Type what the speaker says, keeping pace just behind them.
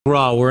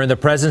MacGraw, we're in the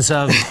presence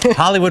of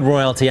Hollywood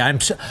royalty.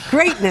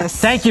 Greatness.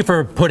 Thank you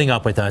for putting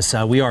up with us.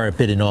 We are a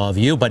bit in awe of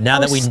you, but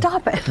now that we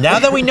stop it. Now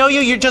that we know you,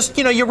 you're just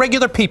you're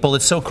regular people.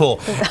 It's so cool.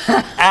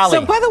 Allie.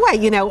 So by the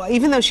way,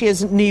 even though she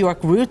has New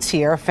York roots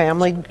here,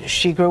 family,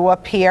 she grew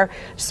up here.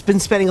 She's been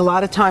spending a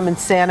lot of time in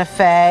Santa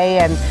Fe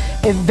and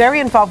is very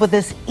involved with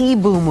this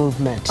IBU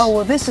movement. Oh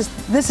well, this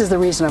is the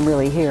reason I'm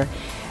really here.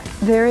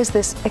 There is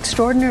this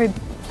extraordinary,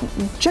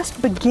 just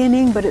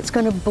beginning, but it's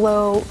going to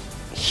blow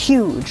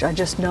huge. I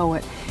just know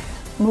it.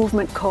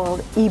 Movement called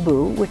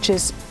IBU, which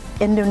is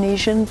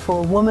Indonesian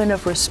for Woman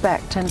of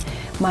Respect, and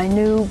my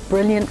new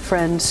brilliant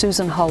friend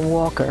Susan Hull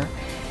Walker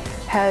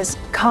has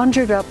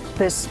conjured up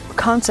this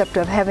concept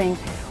of having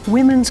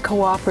women's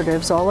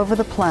cooperatives all over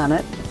the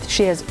planet.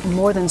 She has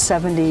more than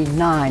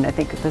 79, I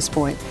think, at this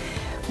point,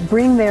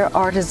 bring their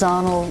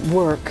artisanal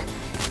work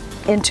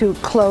into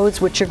clothes,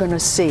 which you're going to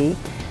see,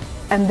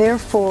 and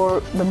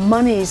therefore the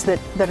monies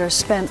that are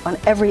spent on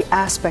every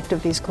aspect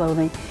of these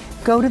clothing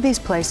go to these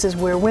places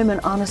where women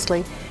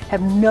honestly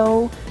have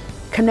no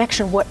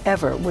connection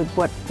whatever with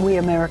what we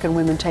American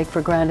women take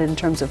for granted in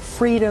terms of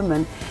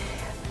freedom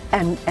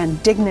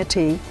and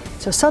dignity.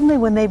 So suddenly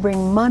when they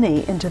bring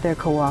money into their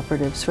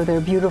cooperatives for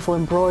their beautiful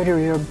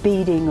embroidery or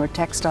beading or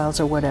textiles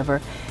or whatever,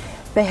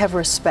 they have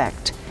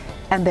respect,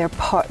 and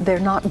they're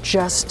not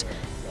just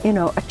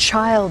a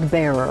child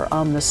bearer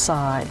on the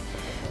side.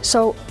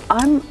 So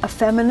I'm a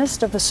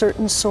feminist of a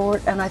certain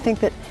sort, and I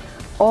think that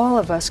all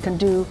of us can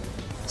do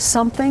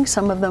something.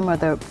 Some of them are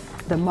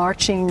the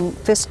marching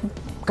fist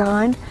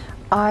kind.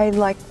 I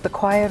like the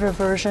quieter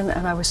version,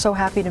 and I was so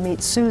happy to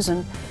meet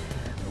Susan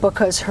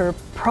because her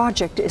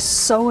project is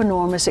so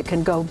enormous it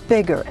can go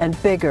bigger and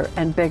bigger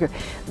and bigger.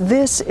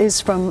 This is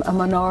from a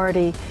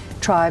minority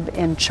tribe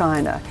in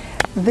China.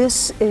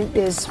 This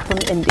is from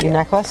India.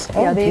 Necklace?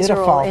 Oh, yeah, these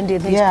beautiful. are all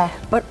Indian things. Yeah.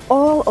 But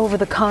all over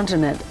the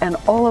continent and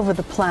all over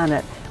the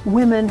planet,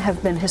 women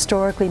have been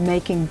historically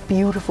making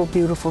beautiful,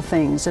 beautiful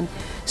things. And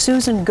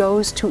Susan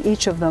goes to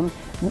each of them,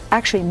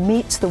 actually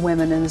meets the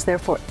women, and is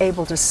therefore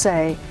able to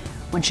say,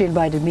 when she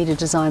invited me to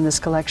design this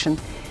collection,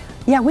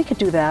 yeah, we could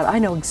do that. I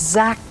know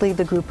exactly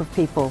the group of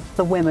people,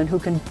 the women, who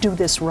can do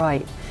this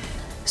right.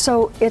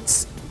 So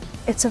it's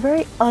a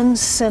very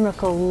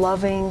uncynical,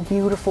 loving,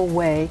 beautiful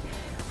way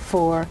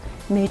for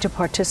me to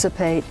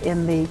participate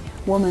in the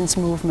women's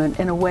movement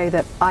in a way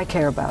that I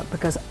care about,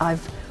 because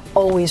I've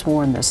always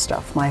worn this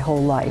stuff my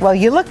whole life. Well,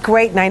 you look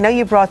great, and I know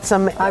you brought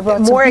some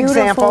more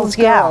examples.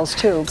 Girls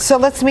too. So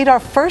let's meet our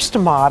first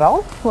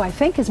model, who I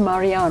think is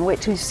Marianne.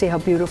 Wait till you see how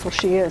beautiful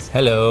she is.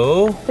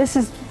 Hello. This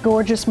is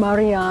gorgeous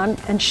Marianne,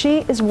 and she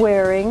is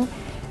wearing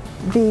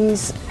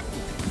these.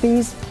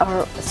 These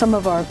are some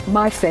of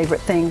my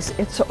favorite things.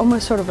 It's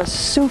almost sort of a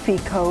Sufi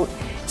coat.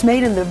 It's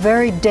made in the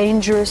very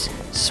dangerous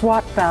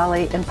Swat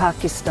Valley in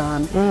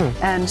Pakistan.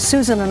 And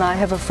Susan and I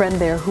have a friend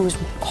there whose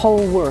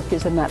whole work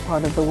is in that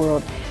part of the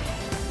world.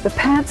 The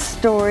pants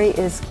story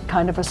is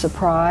kind of a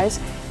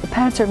surprise. The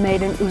pants are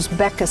made in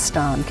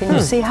Uzbekistan. Can you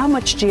see how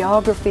much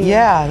geography?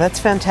 Yeah, that's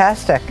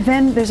fantastic.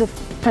 Then there's a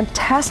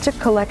fantastic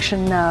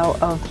collection now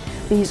of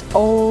these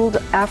old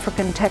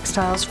African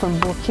textiles from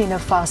Burkina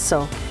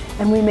Faso.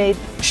 And we made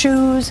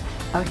shoes,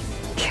 a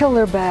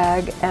killer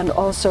bag, and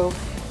also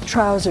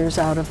trousers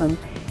out of them.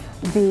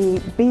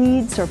 The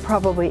beads are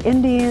probably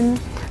Indian.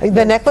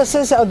 The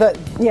necklaces are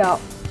yeah,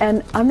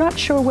 and I'm not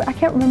sure I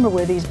can't remember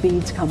where these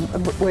beads come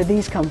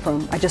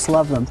from. I just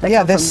love them.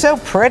 They're so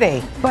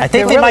pretty. I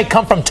think they might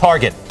come from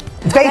Target.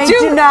 They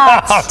do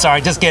not. Oh,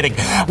 sorry, just kidding.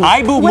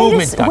 IBU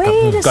movement.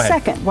 Wait a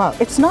second. Well,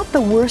 it's not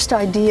the worst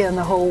idea in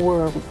the whole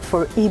world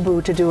for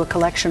IBU to do a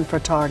collection for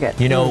Target.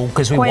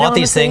 Because we want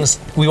these things,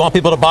 we want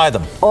people to buy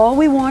them. All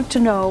we want to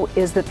know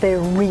is that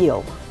they're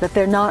real, that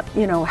they're not,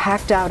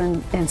 hacked out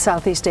in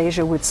Southeast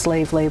Asia with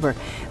slave labor.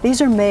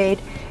 These are made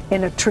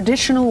in a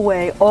traditional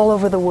way all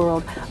over the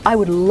world. I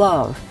would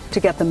love to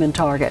get them in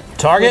Target.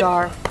 Target?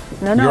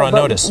 You're on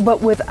notice.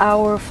 But with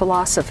our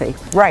philosophy.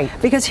 Right.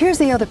 Because here's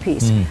the other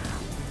piece.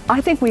 I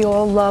think we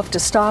all love to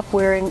stop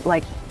wearing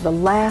like the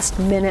last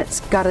minute's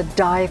gotta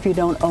die if you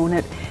don't own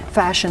it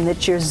fashion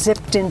that you're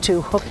zipped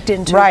into, hooked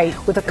into.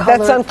 Right. With a color.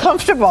 That's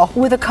uncomfortable.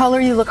 With a color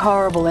you look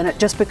horrible in it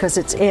just because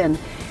it's in.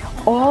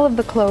 All of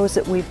the clothes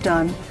that we've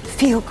done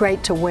feel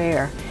great to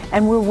wear.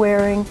 And we're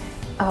wearing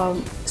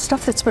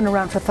stuff that's been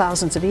around for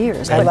thousands of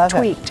years, but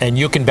tweaked. And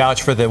you can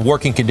vouch for the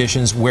working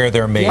conditions where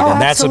they're made, Oh,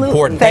 and that's absolutely.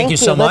 important. Thank you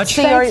so much.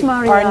 Let's see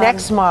our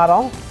next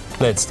model.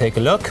 Let's take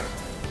a look.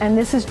 And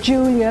this is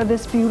Julia,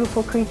 this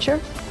beautiful creature.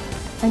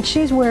 And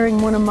she's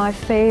wearing one of my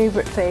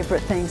favorite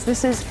things.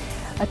 This is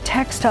a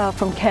textile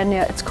from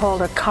Kenya. It's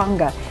called a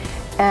kanga.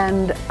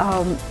 And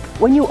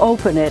when you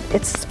open it,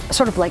 it's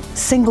sort of like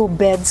single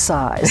bed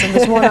size, and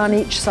there's one on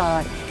each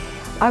side.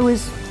 I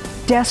was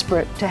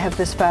desperate to have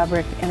this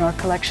fabric in our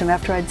collection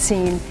after I'd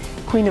seen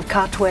Queen of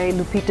Katwe,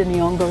 Lupita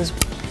Nyong'o's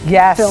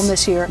film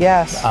this year.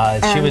 Yes.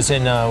 She was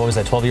in, what was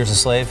that, 12 Years a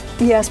Slave?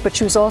 Yes, but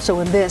she was also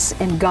in this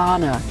in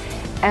Ghana.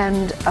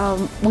 And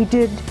we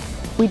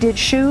did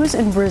shoes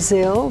in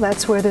Brazil.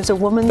 That's where there's a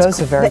woman's.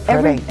 Those are very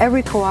pretty.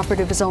 Every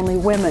cooperative is only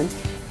women.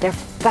 They're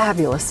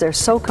fabulous. They're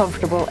so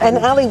comfortable. And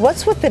Ali,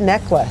 what's with the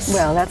necklace?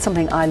 Well, that's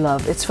something I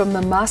love. It's from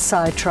the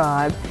Maasai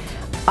tribe.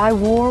 I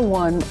wore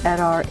one at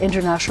our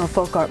International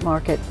Folk Art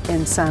Market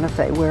in Santa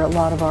Fe, where a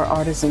lot of our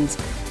artisans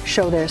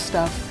show their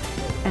stuff,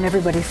 and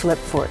everybody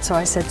flipped for it. So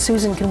I said,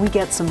 Susan, can we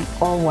get some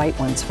all-white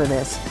ones for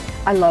this?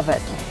 I love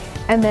it.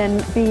 And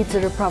then beads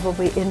that are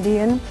probably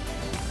Indian,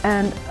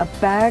 and a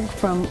bag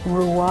from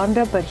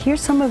Rwanda. But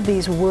here's some of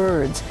these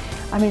words.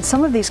 I mean,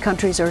 some of these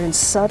countries are in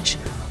such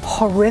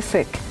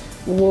horrific,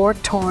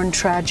 war-torn,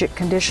 tragic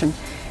condition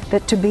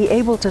that to be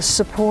able to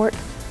support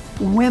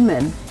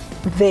women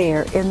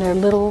there in their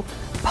little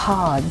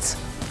pods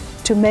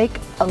to make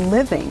a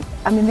living,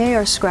 I mean, they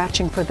are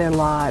scratching for their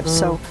lives.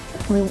 So,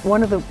 I mean,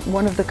 one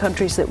of the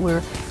countries that we're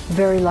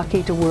very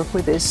lucky to work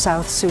with is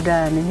South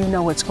Sudan, and you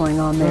know what's going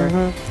on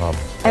there.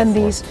 And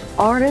these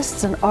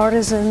artists and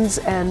artisans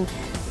and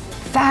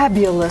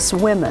fabulous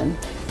women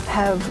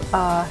have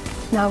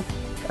now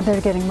they're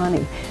getting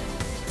money.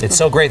 It's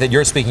so great that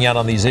you're speaking out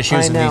on these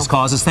issues and these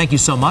causes. Thank you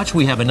so much.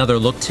 We have another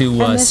look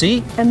to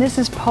see. And this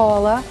is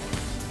Paula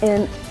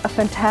in a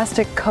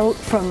fantastic coat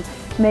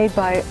made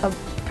by a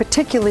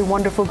particularly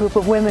wonderful group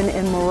of women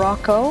in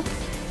Morocco.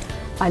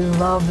 I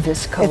love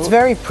this coat. It's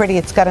very pretty.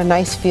 It's got a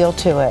nice feel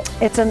to it.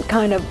 It's a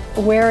kind of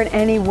wear it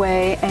any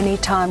way,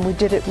 anytime. We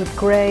did it with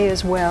gray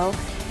as well.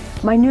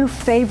 My new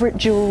favorite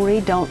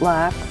jewelry, don't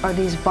laugh, are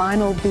these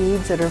vinyl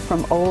beads that are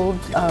from old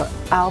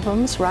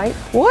albums, right?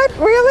 What,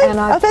 really? And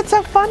oh, that's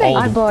so funny. Old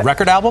I bought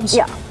record albums?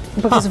 Yeah,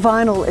 because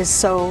vinyl is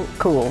so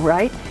cool,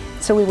 right?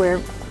 So we wear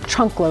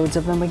trunk loads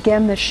of them.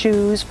 Again, the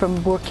shoes from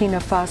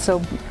Burkina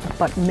Faso,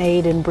 but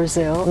made in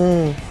Brazil.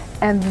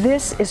 And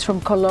this is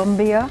from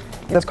Colombia.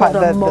 It's called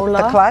a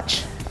mola. The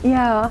clutch?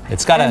 Yeah.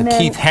 It's got a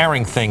Keith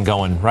Haring thing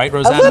going, right,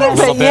 Rosanna? A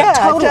little bit, yeah,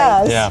 totally. it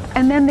does. Yeah.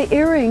 And then the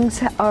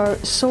earrings are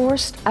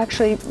sourced,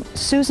 actually,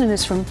 Susan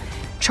is from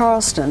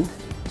Charleston.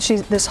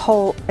 This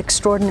whole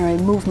extraordinary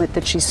movement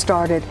that she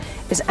started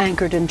is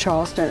anchored in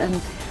Charleston.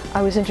 And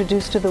I was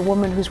introduced to the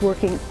woman who's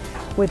working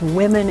with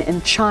women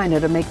in China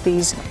to make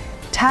these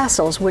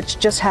tassels, which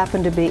just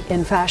happen to be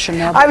in fashion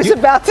now. I was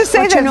about to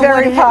say they're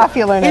very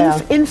popular now.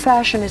 In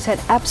fashion has had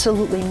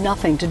absolutely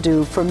nothing to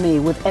do for me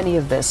with any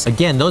of this.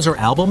 Again, those are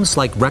albums,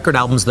 like record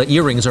albums. The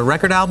earrings are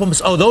record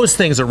albums. Oh, those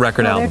things are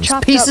record albums.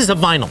 Pieces of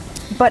vinyl.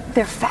 But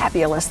they're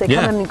fabulous. They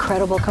come in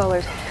incredible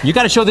colors. You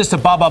got to show this to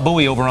Baba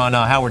Booey over on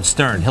Howard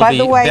Stern. He'll By be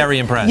the way, very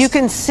impressed. You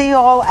can see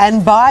all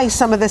and buy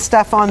some of this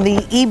stuff on the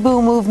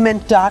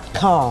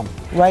ibumovement.com,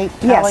 right,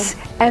 Yes.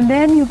 Allie? And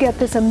then you get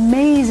this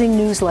amazing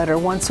newsletter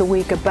once a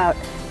week about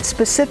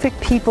specific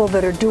people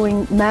that are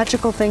doing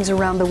magical things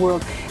around the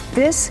world.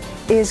 This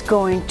is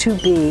going to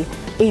be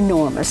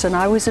enormous, and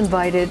I was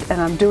invited, and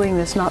I'm doing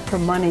this not for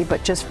money,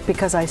 but just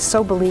because I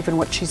so believe in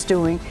what she's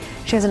doing.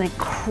 She has an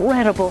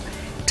incredible,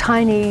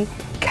 tiny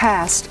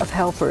cast of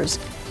helpers,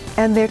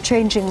 and they're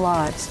changing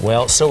lives.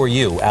 Well, so are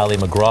you, Ali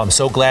MacGraw. I'm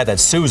so glad that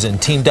Susan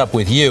teamed up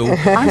with you.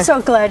 I'm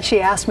so glad she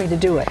asked me to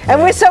do it.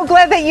 And we're so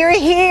glad that you're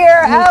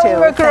here, Ali too.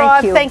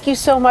 MacGraw. Thank you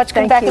so much.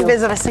 Come back and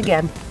visit us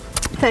again.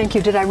 Thank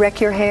you. Did I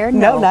wreck your hair?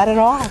 No, not at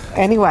all.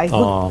 Anyway.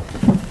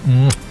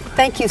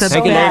 Thank you so much.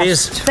 Thank you,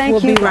 ladies. Thank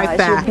We'll you be right guys.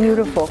 back. You're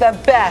beautiful. The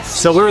best.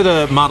 So where are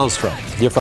the models from? You're from